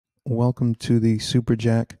welcome to the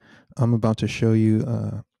SuperJack. I'm about to show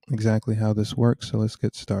you exactly how this works, so let's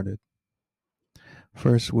get started.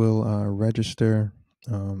 First, we'll register.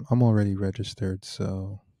 I'm already registered,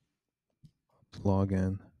 so let's log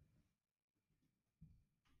in.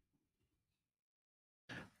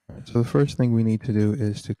 All right, so the first thing we need to do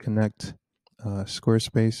is to connect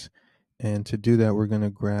Squarespace, and to do that, we're going to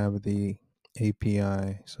grab the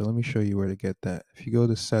API. So let me show you where to get that. If you go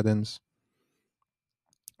to Settings,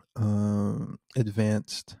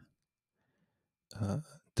 Advanced,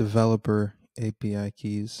 Developer API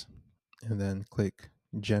Keys, and then click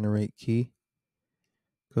Generate Key.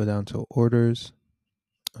 Go down to Orders.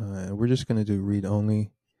 We're just going to do Read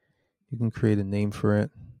Only. You can create a name for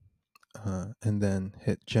it, and then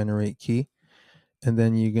hit Generate Key. And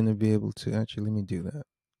then you're going to be able to, actually, let me do that.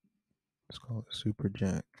 Let's call it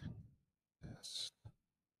SuperJack Test.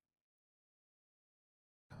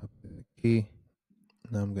 Copy the key.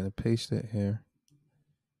 Now I'm going to paste it here.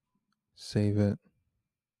 Save it.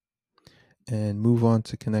 And move on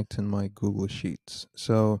to connecting my Google Sheets.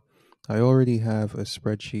 So I already have a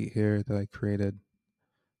spreadsheet here that I created.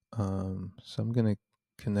 So I'm going to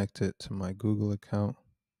connect it to my Google account.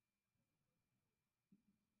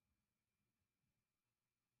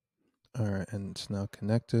 All right, and it's now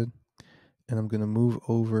connected. And I'm going to move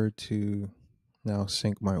over to now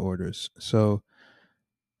sync my orders. So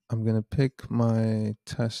I'm going to pick my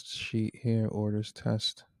test sheet here, orders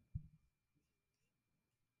test.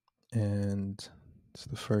 And it's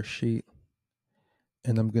the first sheet.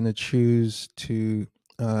 And I'm going to choose to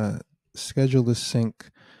schedule the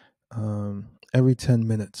sync every 10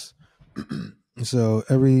 minutes. So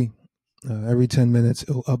every 10 minutes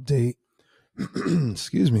it'll update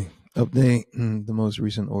excuse me, update the most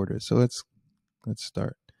recent orders. So let's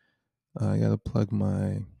start. I got to plug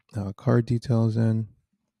my card details in.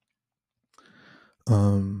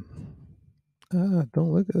 Don't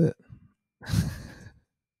look at it.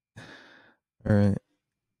 All right.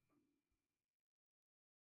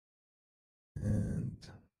 And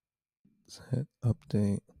let's hit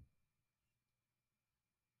update.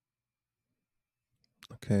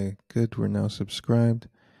 Okay, good. We're now subscribed.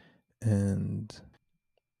 And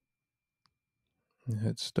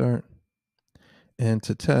hit start. And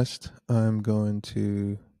to test, I'm going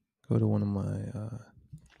to go to one of my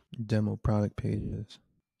demo product pages.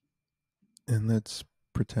 And let's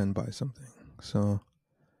pretend buy something. So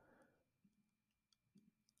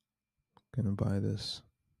I'm going to buy this.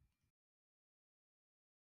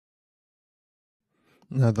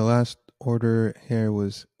 Now the last order here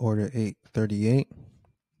was order 838.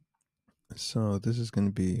 So this is going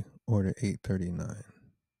to be order 839.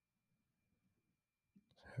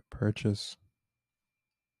 Purchase.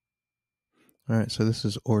 All right, so this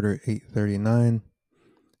is order 839.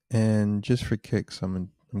 And just for kicks,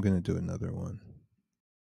 I'm going to do another one.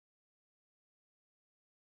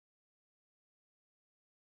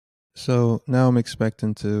 So now I'm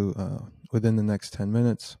expecting to, within the next 10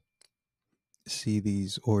 minutes, see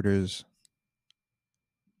these orders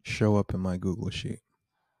show up in my Google Sheet.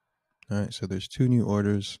 All right, so there's 2 new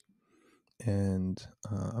orders, and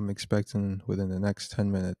I'm expecting within the next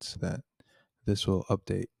 10 minutes that this will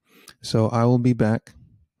update. So I will be back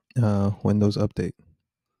when those update.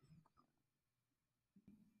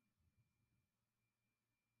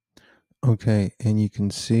 Okay, and you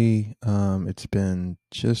can see it's been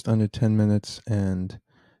just under 10 minutes, and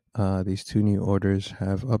these 2 new orders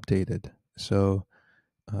have updated. So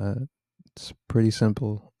it's pretty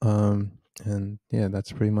simple. And yeah,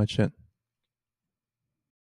 that's pretty much it.